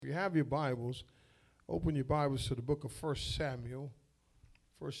you have your Bibles, open your Bibles to the book of 1 Samuel.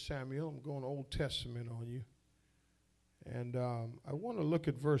 1 Samuel, I'm going Old Testament on you. And I want to look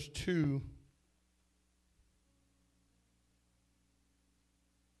at verse 2.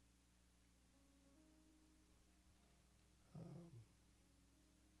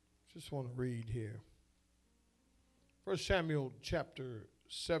 Just want to read here. 1 Samuel chapter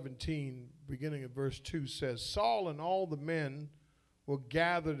 17, beginning at verse 2 says, Saul and all the men were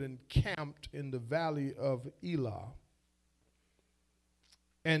gathered and camped in the valley of Elah,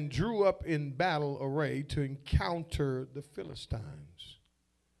 and drew up in battle array to encounter the Philistines.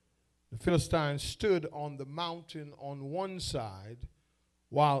 The Philistines stood on the mountain on one side,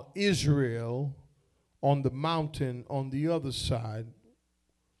 while Israel on the mountain on the other side,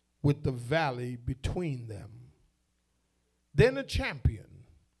 with the valley between them. Then a champion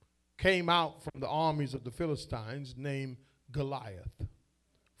came out from the armies of the Philistines named Goliath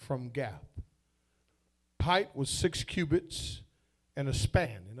from Gath. Height was 6 cubits and a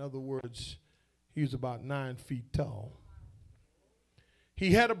span. In other words, he was about 9 feet tall.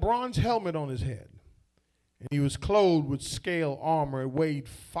 He had a bronze helmet on his head, and he was clothed with scale armor. It weighed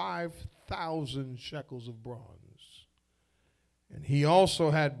 5,000 shekels of bronze. And he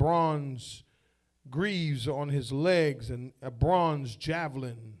also had bronze greaves on his legs and a bronze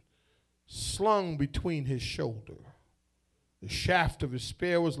javelin slung between his shoulder. The shaft of his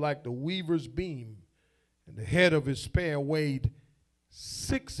spear was like the weaver's beam, and the head of his spear weighed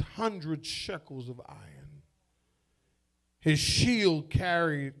 600 shekels of iron. His shield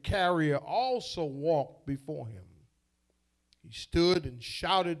carrier also walked before him. He stood and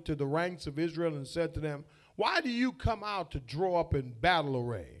shouted to the ranks of Israel and said to them, Why do you come out to draw up in battle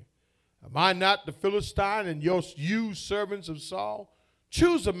array? Am I not the Philistine and you servants of Saul?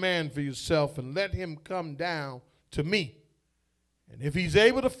 Choose a man for yourself and let him come down to me. And if he's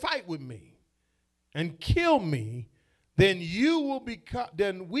able to fight with me and kill me, then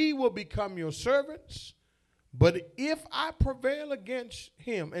we will become your servants. But if I prevail against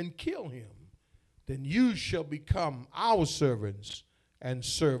him and kill him, then you shall become our servants and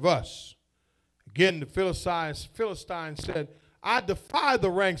serve us. Again, the Philistine said, I defy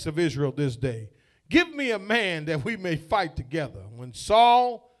the ranks of Israel this day. Give me a man that we may fight together. When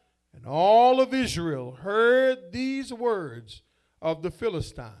Saul and all of Israel heard these words of the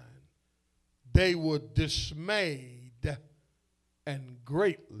Philistine, they were dismayed and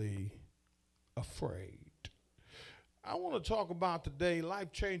greatly afraid. I want to talk about today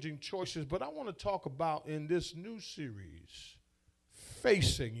life-changing choices, but I want to talk about in this new series,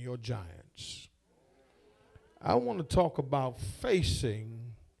 facing your giants. I want to talk about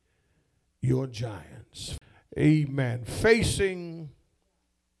facing your giants. Amen. Facing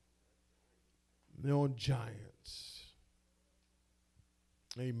your giants.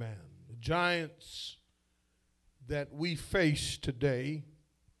 Amen. The giants that we face today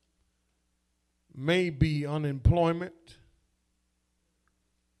may be unemployment,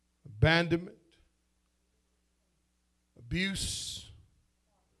 abandonment, abuse,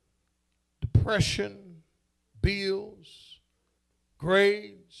 depression, bills,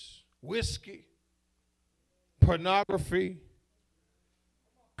 grades, whiskey, pornography,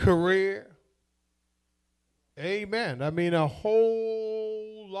 career. Amen. I mean, a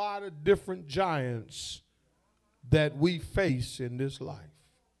whole lot of different giants that we face in this life.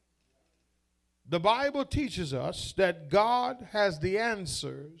 The Bible teaches us that God has the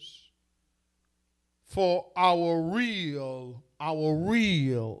answers for our real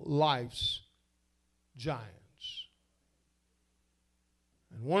life's giants.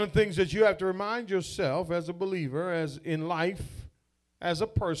 And one of the things that you have to remind yourself as a believer, as in life, as a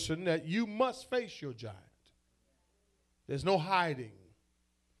person, that you must face your giant. There's no hiding.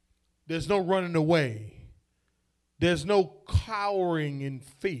 There's no running away. There's no cowering in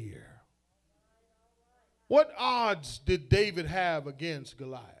fear. What odds did David have against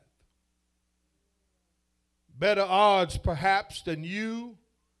Goliath? Better odds, perhaps, than you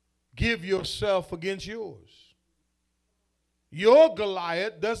give yourself against yours. Your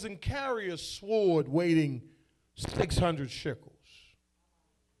Goliath doesn't carry a sword weighing 600 shekels,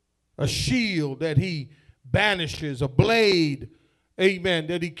 a shield that he banishes, a blade, amen,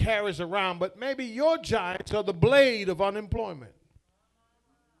 that he carries around. But maybe your giants are the blade of unemployment,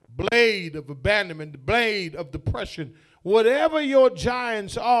 blade of abandonment, the blade of depression. Whatever your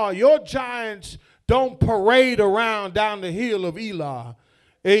giants are, your giants don't parade around down the hill of Elah.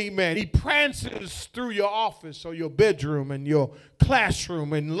 Amen. He prances through your office or your bedroom and your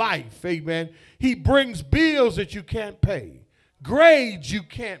classroom and life. Amen. He brings bills that you can't pay, grades you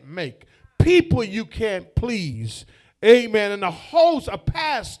can't make, people you can't please. Amen. And a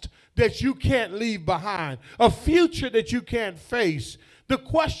past that you can't leave behind, a future that you can't face. The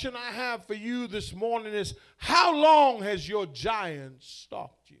question I have for you this morning is, how long has your giant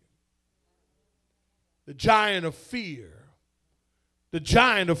stalked you? The giant of fear, the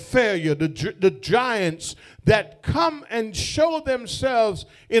giant of failure, the giants that come and show themselves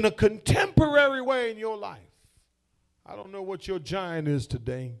in a contemporary way in your life. I don't know what your giant is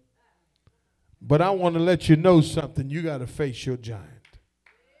today, but I want to let you know something. You got to face your giant.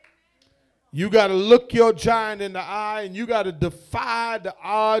 You got to look your giant in the eye, and you got to defy the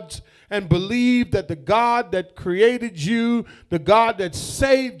odds and believe that the God that created you, the God that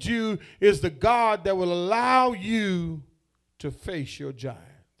saved you, is the God that will allow you to face your giant.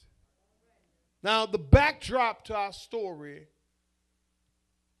 Now, the backdrop to our story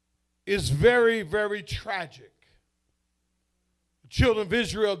is very, very tragic. The children of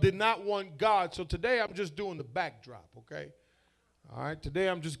Israel did not want God, so today I'm just doing the backdrop, okay? All right, today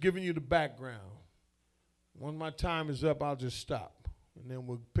I'm just giving you the background. When my time is up, I'll just stop, and then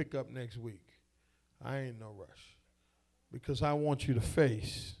we'll pick up next week. I ain't no rush, because I want you to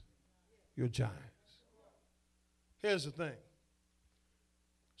face your giants. Here's the thing.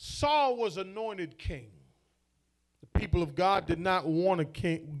 Saul was anointed king. The people of God did not want a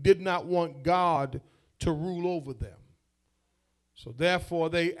king, did not want God to rule over them. So therefore,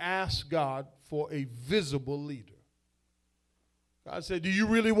 they asked God for a visible leader. God said, do you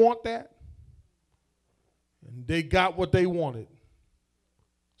really want that? And they got what they wanted.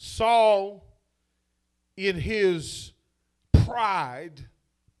 Saul, in his pride,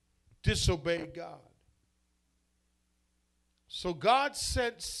 disobeyed God. So God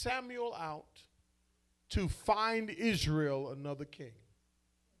sent Samuel out to find Israel another king.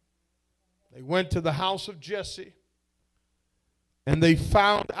 They went to the house of Jesse, and they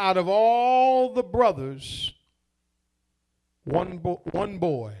found out of all the brothers one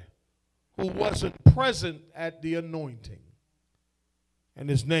boy who wasn't present at the anointing, and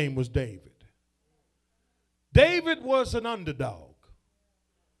his name was David. David was an underdog.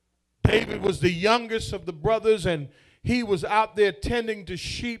 David was the youngest of the brothers, and he was out there tending to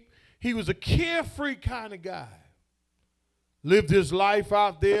sheep. He was a carefree kind of guy. Lived his life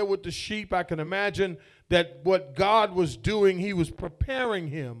out there with the sheep. I can imagine that what God was doing, he was preparing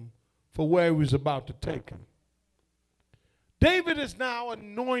him for where he was about to take him. David is now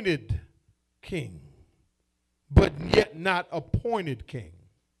anointed king, but yet not appointed king.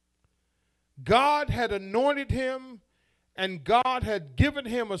 God had anointed him, and God had given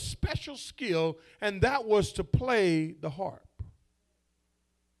him a special skill, and that was to play the harp.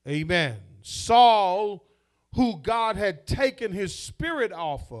 Amen. Saul, who God had taken his spirit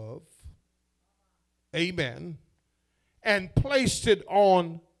off of, amen, and placed it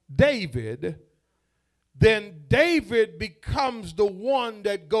on David, then David becomes the one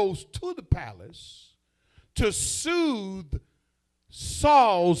that goes to the palace to soothe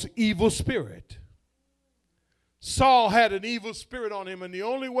Saul's evil spirit. Saul had an evil spirit on him, and the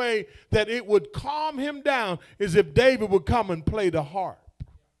only way that it would calm him down is if David would come and play the harp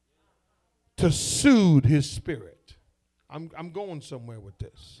to soothe his spirit. I'm going somewhere with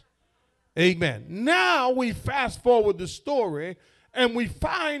this. Amen. Now we fast forward the story, and we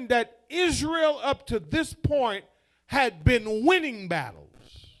find that Israel up to this point had been winning battles.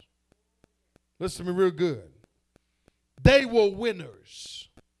 Listen to me real good. They were winners.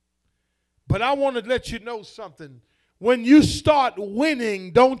 But I want to let you know something. When you start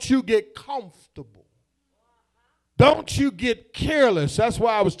winning, don't you get comfortable. Don't you get careless. That's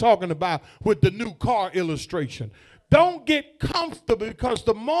why I was talking about with the new car illustration. Don't get comfortable, because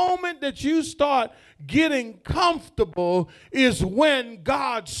the moment that you start getting comfortable is when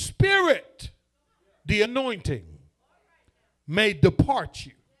God's Spirit, the anointing, may depart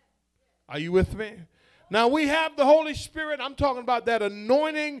you. Are you with me? Now we have the Holy Spirit. I'm talking about that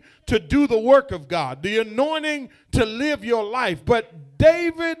anointing to do the work of God, the anointing to live your life. But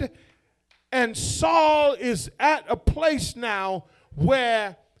David and Saul is at a place now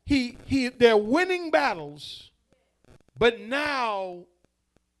where they're winning battles. But now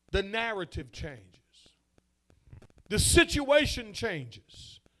the narrative changes. The situation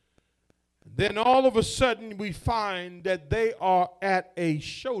changes. Then all of a sudden we find that they are at a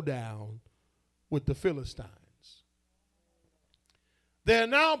showdown with the Philistines. They're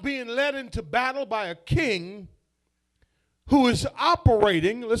now being led into battle by a king who is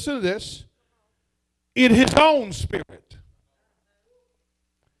operating, listen to this, in his own spirit.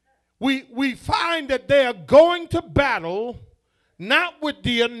 We find that they are going to battle not with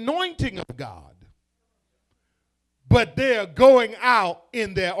the anointing of God, but they are going out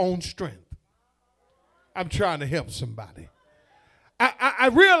in their own strength. I'm trying to help somebody. I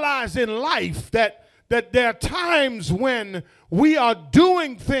realize in life that there are times when we are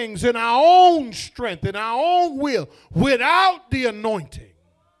doing things in our own strength, in our own will, without the anointing.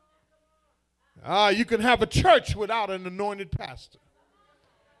 You can have a church without an anointed pastor.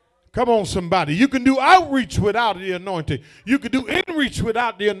 Come on, somebody. You can do outreach without the anointing. You can do inreach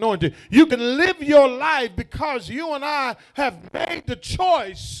without the anointing. You can live your life because you and I have made the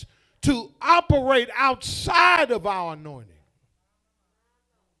choice to operate outside of our anointing.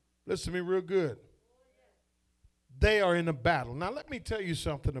 Listen to me real good. They are in a battle. Now, let me tell you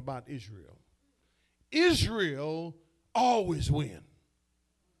something about Israel. Israel always wins.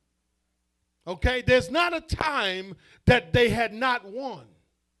 Okay? There's not a time that they had not won.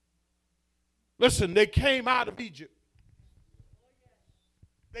 Listen, they came out of Egypt.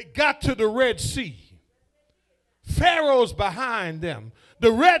 They got to the Red Sea. Pharaoh's behind them.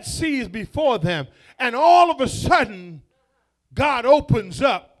 The Red Sea is before them. And all of a sudden, God opens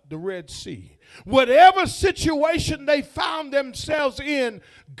up the Red Sea. Whatever situation they found themselves in,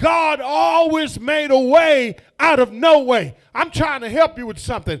 God always made a way out of no way. I'm trying to help you with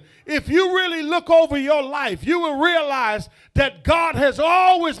something. If you really look over your life, you will realize that God has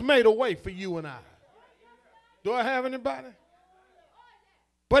always made a way for you and I. Do I have anybody?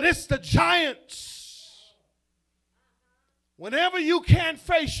 But it's the giants. Whenever you can't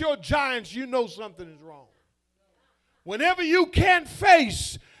face your giants, you know something is wrong. Whenever you can't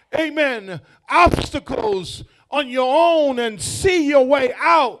face, amen, obstacles on your own and see your way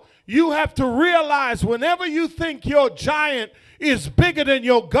out, you have to realize whenever you think your giant is bigger than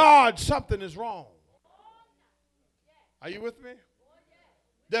your God, something is wrong. Are you with me?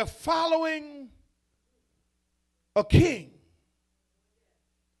 They're following a king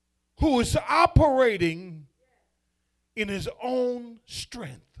who is operating in his own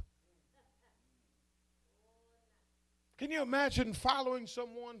strength. Can you imagine following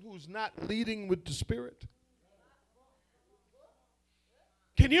someone who's not leading with the Spirit?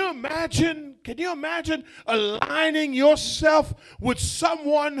 Can you imagine aligning yourself with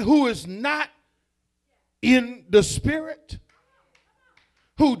someone who is not in the Spirit?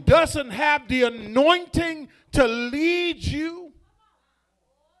 Who doesn't have the anointing to lead you?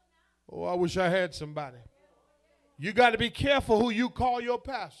 Oh, I wish I had somebody. You got to be careful who you call your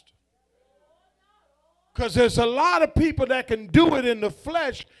pastor. Because there's a lot of people that can do it in the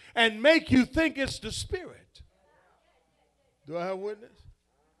flesh and make you think it's the Spirit. Do I have a witness?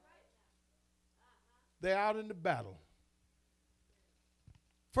 They're out in the battle.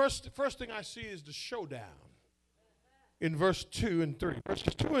 First thing I see is the showdown in verse 2 and 3.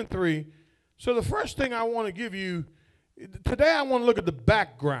 Verses 2 and 3. So the first thing I want to give you, today I want to look at the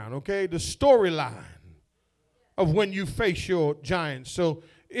background, okay? The storyline of when you face your giants. So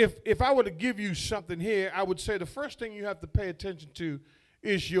if I were to give you something here, I would say the first thing you have to pay attention to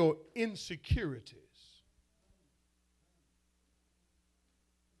is your insecurities.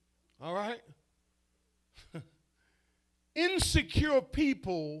 All right? Insecure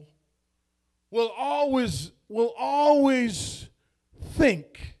people will always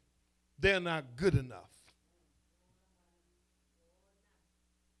think they're not good enough.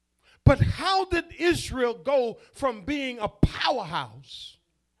 But how did Israel go from being a powerhouse?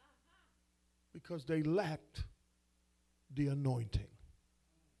 Because they lacked the anointing.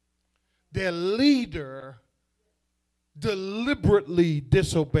 Their leader deliberately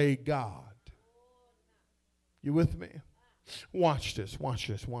disobeyed God. You with me? Watch this.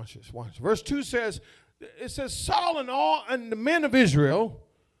 Verse 2 says, Saul and all and the men of Israel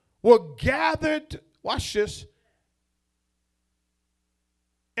were gathered, watch this,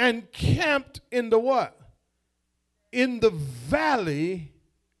 and camped in the what? In the valley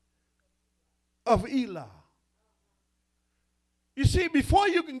of Elah. You see, before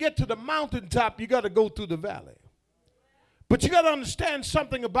you can get to the mountaintop, you got to go through the valley. But you got to understand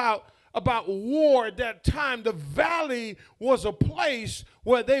something about war at that time. The valley was a place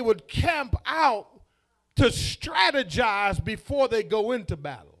where they would camp out to strategize before they go into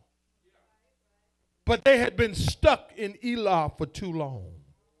battle. But they had been stuck in Elah for too long.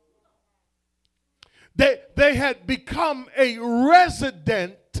 They had become a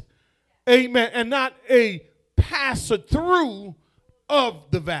resident, amen, and not a passer through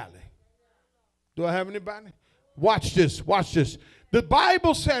of the valley. Do I have anybody? Watch this. The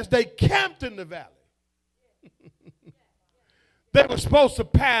Bible says they camped in the valley. They were supposed to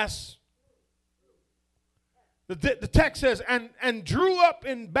pass. The text says, and drew up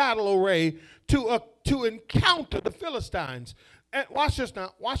in battle array to encounter the Philistines. And watch this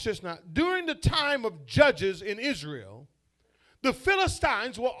now. During the time of judges in Israel, The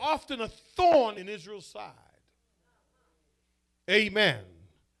Philistines were often a thorn in Israel's side. Amen.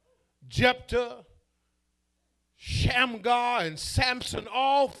 Jephthah, Shamgar, and Samson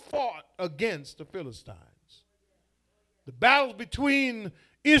all fought against the Philistines. The battles between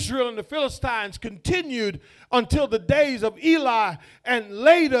Israel and the Philistines continued until the days of Eli, and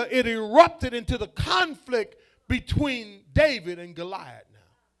later it erupted into the conflict between David and Goliath now.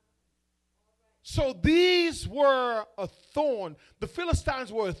 So these were a thorn. The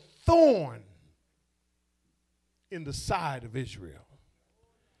Philistines were a thorn in the side of Israel.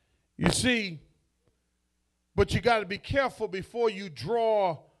 You see, but you got to be careful before you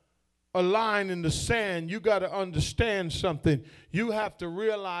draw a line in the sand. You got to understand something. You have to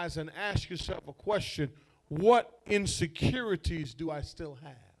realize and ask yourself a question: what insecurities do I still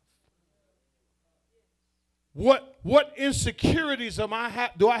have? What insecurities do I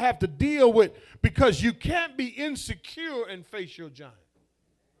have to deal with? Because you can't be insecure and face your giant.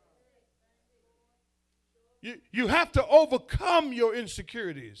 You have to overcome your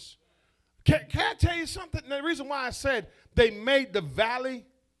insecurities. Can I tell you something? The reason why I said they made the valley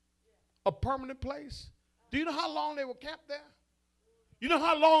a permanent place. Do you know how long they were camped there? You know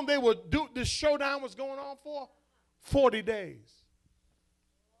how long they would do this showdown was going on for? 40 days.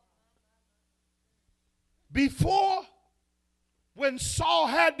 Before, when Saul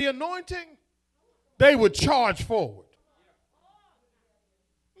had the anointing, they would charge forward.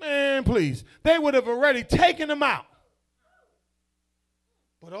 Man, please. They would have already taken him out.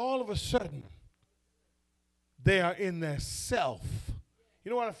 But all of a sudden, they are in their self. You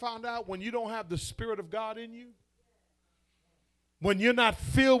know what I found out? When you don't have the Spirit of God in you, when you're not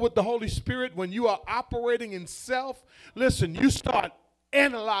filled with the Holy Spirit, when you are operating in self, listen, you start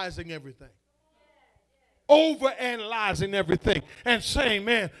analyzing everything. Overanalyzing everything and saying,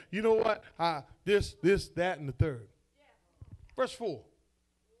 man, you know what? This, that, and the third. Verse 4.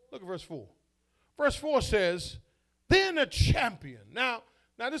 Look at verse 4. Verse 4 says, then a champion. Now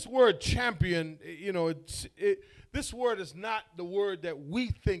this word champion, you know, this word is not the word that we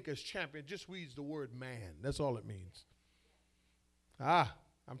think as champion. It just reads the word man. That's all it means.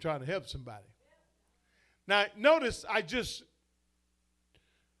 I'm trying to help somebody. Now, notice I just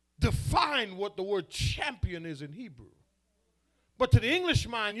define what the word champion is in Hebrew. But to the English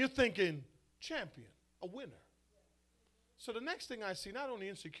mind, you're thinking champion, a winner. So the next thing I see, not only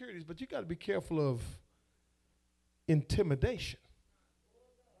insecurities, but you got to be careful of intimidation.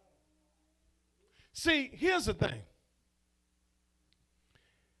 See, here's the thing.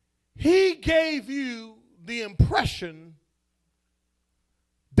 He gave you the impression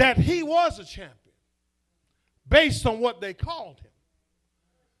that he was a champion based on what they called him.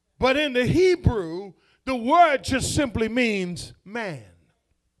 But in the Hebrew, the word just simply means man.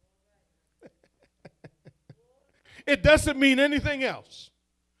 It doesn't mean anything else.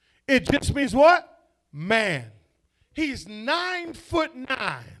 It just means what? Man. He's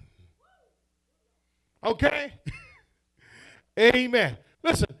 9'9". Okay? Amen.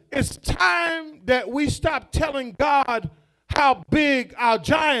 Listen, it's time that we stop telling God how big our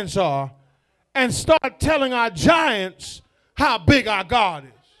giants are and start telling our giants how big our God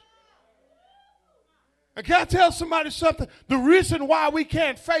is. And can I tell somebody something? The reason why we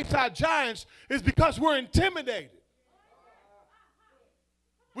can't face our giants is because we're intimidated.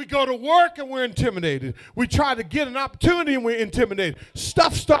 We go to work and we're intimidated. We try to get an opportunity and we're intimidated.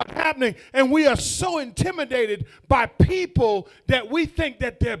 Stuff starts happening and we are so intimidated by people that we think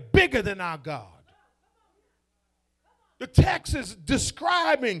that they're bigger than our God. The text is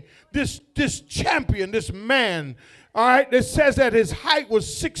describing this champion, this man. All right, it says that his height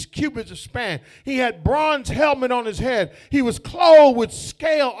was 6 cubits of span. He had bronze helmet on his head. He was clothed with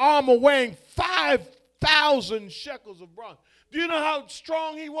scale armor weighing 5,000 shekels of bronze. Do you know how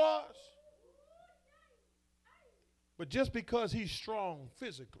strong he was? But just because he's strong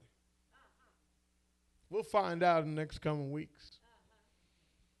physically, we'll find out in the next coming weeks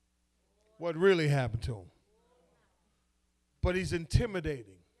what really happened to him. But he's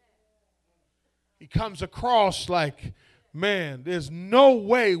intimidating. He comes across like, man, there's no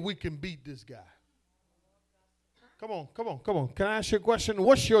way we can beat this guy. Come on. Can I ask you a question?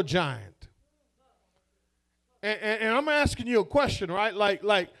 What's your giant? And I'm asking you a question, right?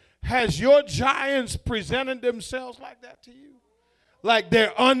 Like, has your giants presented themselves like that to you? Like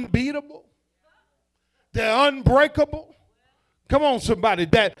they're unbeatable? They're unbreakable? Come on, somebody.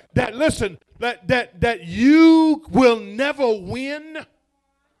 That listen, that you will never win.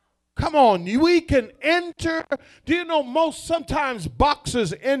 Come on, we can enter. Do you know sometimes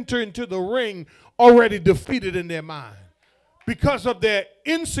boxers enter into the ring already defeated in their mind because of their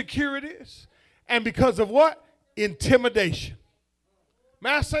insecurities and because of what? Intimidation. May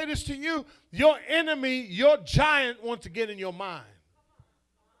I say this to you? Your enemy, your giant wants to get in your mind.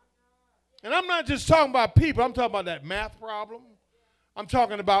 And I'm not just talking about people. I'm talking about that math problem. I'm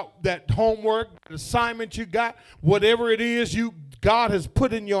talking about that homework, that assignment you got, whatever it is God has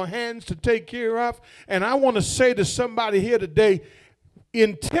put in your hands to take care of. And I want to say to somebody here today,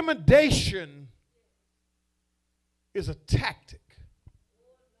 intimidation is a tactic.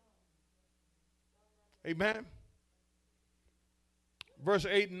 Amen. Verse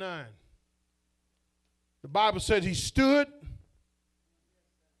 8 and 9. The Bible says he stood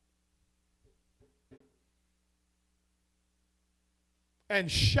and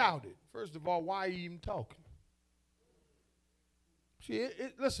shouted. First of all, why are you even talking? See,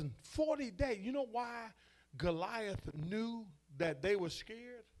 listen, 40 days. You know why Goliath knew that they were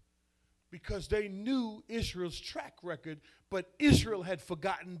scared? Because they knew Israel's track record, but Israel had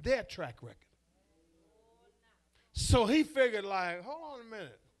forgotten their track record. So he figured like, hold on a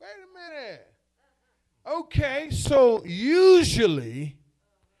minute. Wait a minute. Okay, so usually,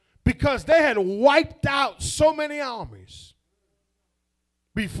 because they had wiped out so many armies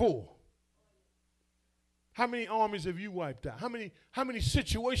before. How many armies have you wiped out? How many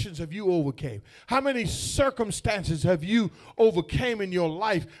situations have you overcame? How many circumstances have you overcame in your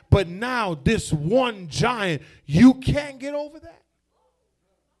life? But now this one giant, you can't get over that?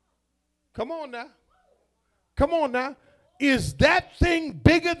 Come on now. Come on now. Is that thing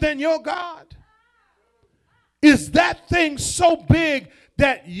bigger than your God? Is that thing so big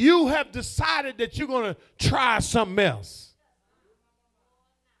that you have decided that you're going to try something else?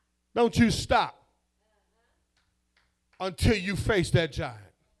 Don't you stop until you face that giant.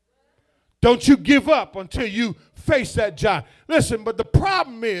 Don't you give up until you face that giant. Listen, but the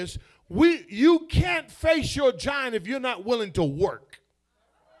problem is you can't face your giant if you're not willing to work.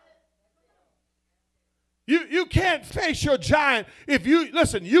 You can't face your giant if you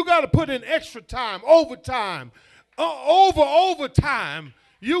got to put in extra time, overtime, overtime.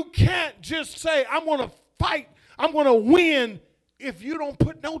 You can't just say, I'm going to fight, I'm going to win if you don't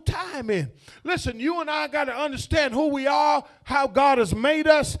put no time in. Listen, you and I got to understand who we are, how God has made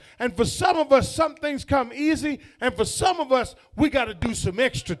us. And for some of us, some things come easy. And for some of us, we got to do some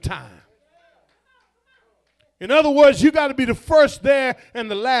extra time. In other words, you got to be the first there and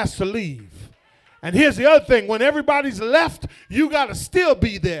the last to leave. And here's the other thing. When everybody's left, you got to still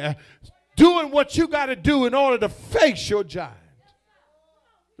be there doing what you got to do in order to face your giant.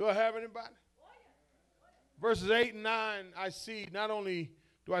 Do I have anybody? Verses 8 and 9, I see not only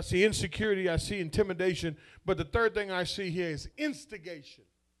do I see insecurity, I see intimidation, but the third thing I see here is instigation.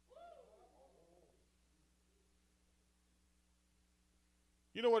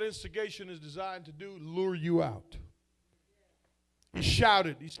 You know what instigation is designed to do? Lure you out. He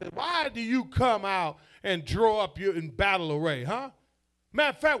shouted. He said, why do you come out and draw up you in battle array, huh? Matter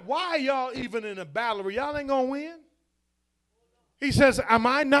of fact, why are y'all even in a battle array? Y'all ain't going to win. He says, am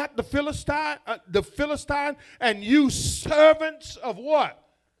I not the Philistine, and you servants of what?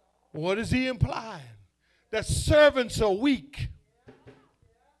 What is he implying? That servants are weak.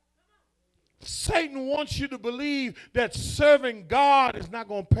 Satan wants you to believe that serving God is not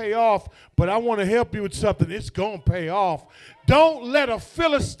going to pay off, but I want to help you with something. It's going to pay off. Don't let a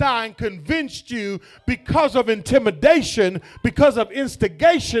Philistine convince you because of intimidation, because of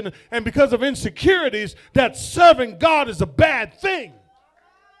instigation, and because of insecurities that serving God is a bad thing.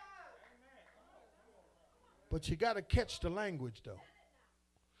 But you got to catch the language, though.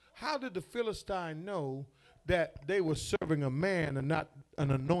 How did the Philistine know that they were serving a man and not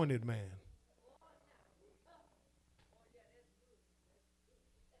an anointed man?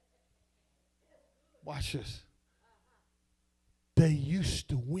 Watch this. They used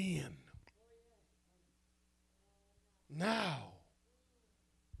to win. Now,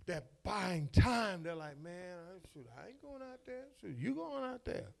 they're buying time. They're like, man, I ain't going out there. You going out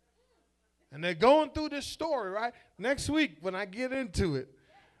there. And they're going through this story, right? Next week, when I get into it,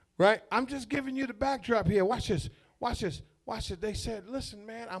 right, I'm just giving you the backdrop here. Watch this. Watch this. Watch it. They said, listen,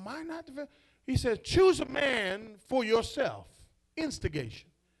 man, am I not the... He said, choose a man for yourself. Instigation.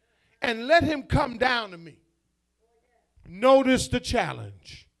 And let him come down to me. Notice the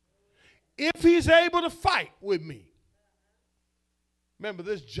challenge. If he's able to fight with me. Remember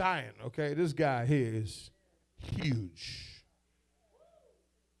this giant, okay? This guy here is huge.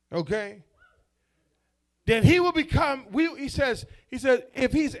 Okay? Then he will become, he says,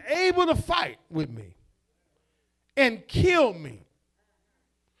 if he's able to fight with me and kill me.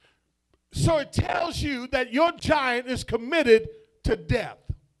 So it tells you that your giant is committed to death.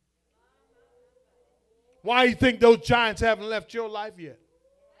 Why do you think those giants haven't left your life yet?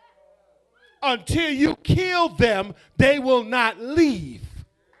 Until you kill them, they will not leave.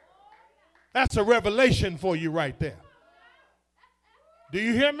 That's a revelation for you right there. Do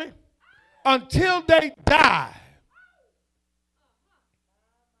you hear me? Until they die.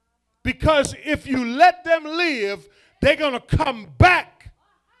 Because if you let them live, they're going to come back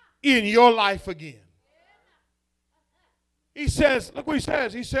in your life again. He says, look what he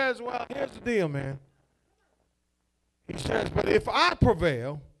says. He says, well, here's the deal, man. He says, but if I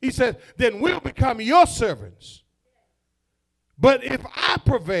prevail, he says, then we'll become your servants. But if I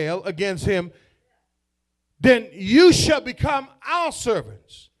prevail against him, then you shall become our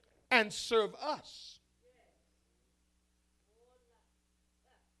servants and serve us.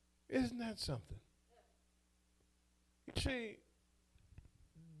 Isn't that something? You see,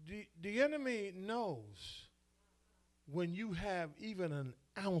 the enemy knows when you have even an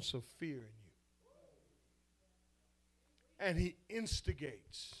ounce of fear in you. And he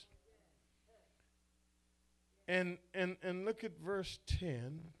instigates. And look at verse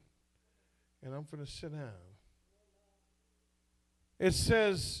 10. And I'm going to sit down. It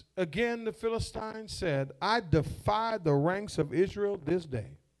says, again, the Philistine said, I defy the ranks of Israel this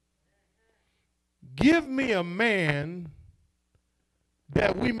day. Give me a man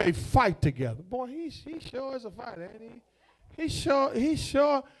that we may fight together. Boy, he sure is a fighter, ain't he?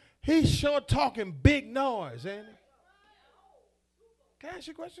 He's sure talking big noise, ain't he? Can I ask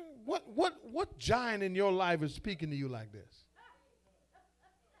you a question? What giant in your life is speaking to you like this?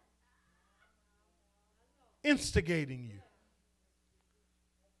 Instigating you.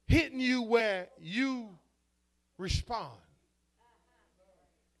 Hitting you where you respond.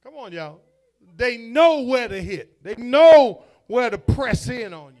 Come on, y'all. They know where to hit. They know where to press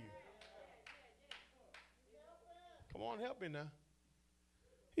in on you. Come on, help me now.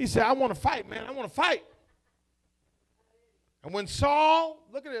 He said, I want to fight, man. I want to fight. And when Saul,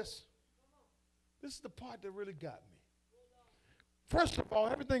 look at this. This is the part that really got me. First of all,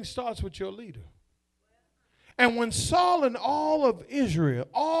 everything starts with your leader. And when Saul and all Israel,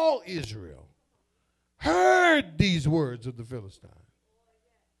 heard these words of the Philistines,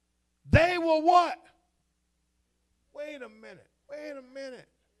 they were what? Wait a minute.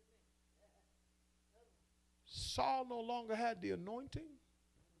 Saul no longer had the anointing.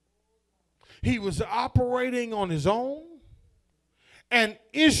 He was operating on his own. And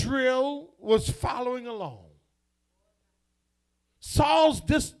Israel was following along. Saul's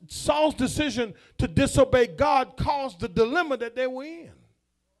decision to disobey God caused the dilemma that they were in.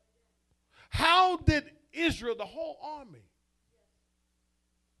 How did Israel, the whole army,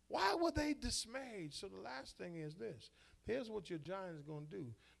 why were they dismayed? So the last thing is this. Here's what your giant is going to do.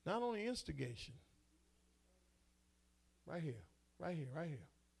 Not only instigation. Right here.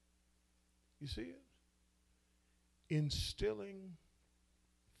 You see it? Instilling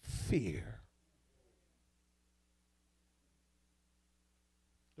fear.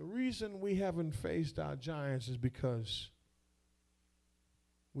 The reason we haven't faced our giants is because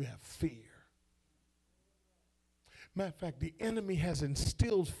we have fear. Matter of fact, the enemy has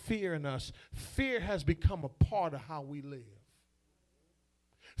instilled fear in us. Fear has become a part of how we live.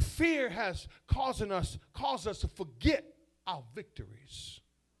 Fear has caused us to forget our victories.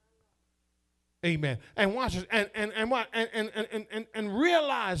 Amen. And watch this, and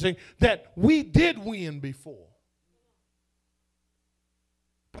realizing that we did win before.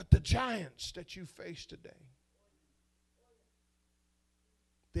 But the giants that you face today,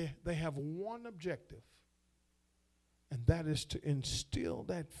 they have one objective, and that is to instill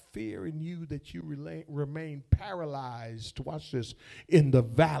that fear in you that you remain paralyzed, watch this, in the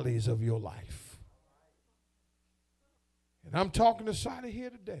valleys of your life. And I'm talking to somebody here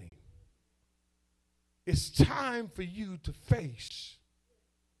today. It's time for you to face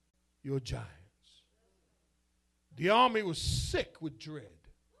your giants. The army was sick with dread.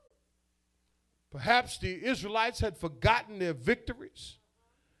 Perhaps the Israelites had forgotten their victories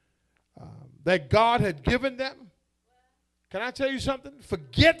that God had given them. Can I tell you something?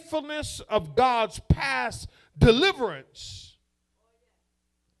 Forgetfulness of God's past deliverance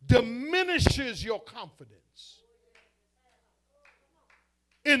diminishes your confidence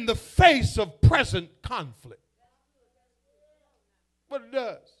in the face of present conflict. What it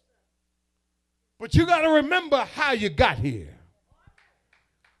does. But you got to remember how you got here.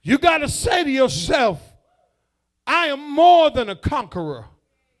 You got to say to yourself, I am more than a conqueror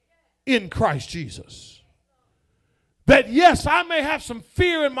in Christ Jesus. That yes, I may have some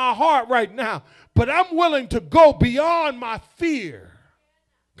fear in my heart right now, but I'm willing to go beyond my fear.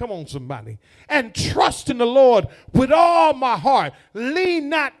 Come on, somebody. And trust in the Lord with all my heart. Lean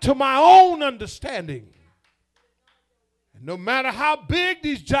not to my own understanding. And no matter how big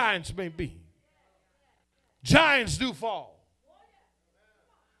these giants may be, giants do fall.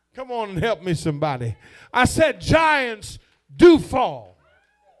 Come on and help me, somebody. I said giants do fall.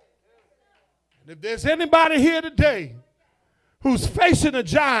 And if there's anybody here today who's facing a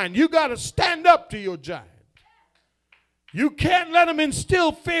giant, you got to stand up to your giant. You can't let them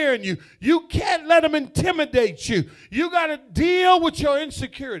instill fear in you. You can't let them intimidate you. You got to deal with your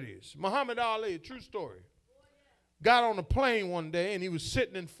insecurities. Muhammad Ali, a true story, got on a plane one day and he was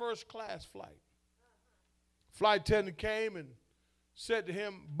sitting in first class flight. Flight attendant came and said to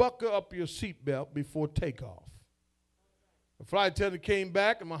him, buckle up your seatbelt before takeoff. The flight attendant came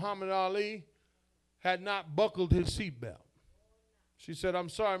back and Muhammad Ali had not buckled his seatbelt. She said, I'm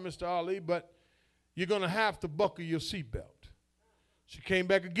sorry, Mr. Ali, but you're going to have to buckle your seatbelt. She came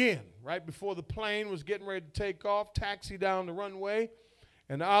back again right before the plane was getting ready to take off, taxi down the runway,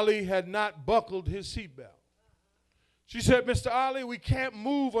 and Ali had not buckled his seatbelt. She said, Mr. Ali, we can't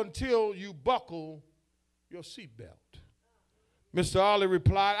move until you buckle your seatbelt. Mr. Ali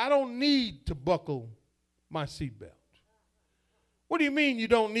replied, I don't need to buckle my seatbelt. What do you mean you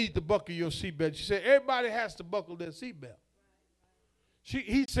don't need to buckle your seatbelt? She said, everybody has to buckle their seatbelt.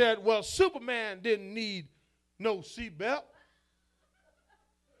 He said, well, Superman didn't need no seatbelt.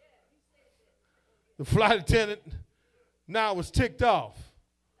 The flight attendant now was ticked off.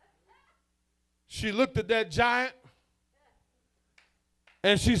 She looked at that giant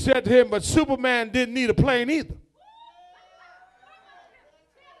and she said to him, but Superman didn't need a plane either.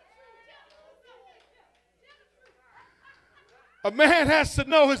 A man has to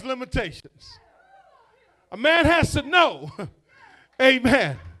know his limitations. A man has to know,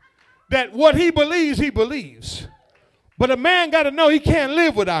 amen, that what he believes. But a man got to know he can't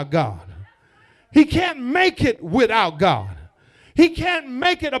live without God. He can't make it without God. He can't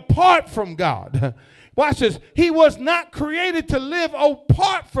make it apart from God. Watch this. He was not created to live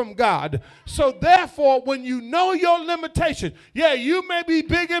apart from God. So therefore, when you know your limitation, yeah, you may be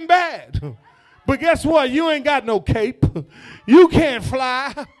big and bad. But guess what? You ain't got no cape. You can't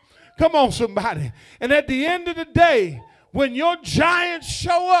fly. Come on, somebody. And at the end of the day, when your giants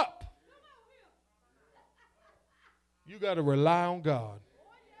show up, you got to rely on God.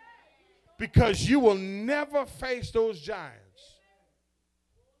 Because you will never face those giants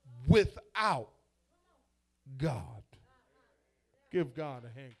without God. Give God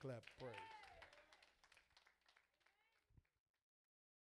a hand clap of praise.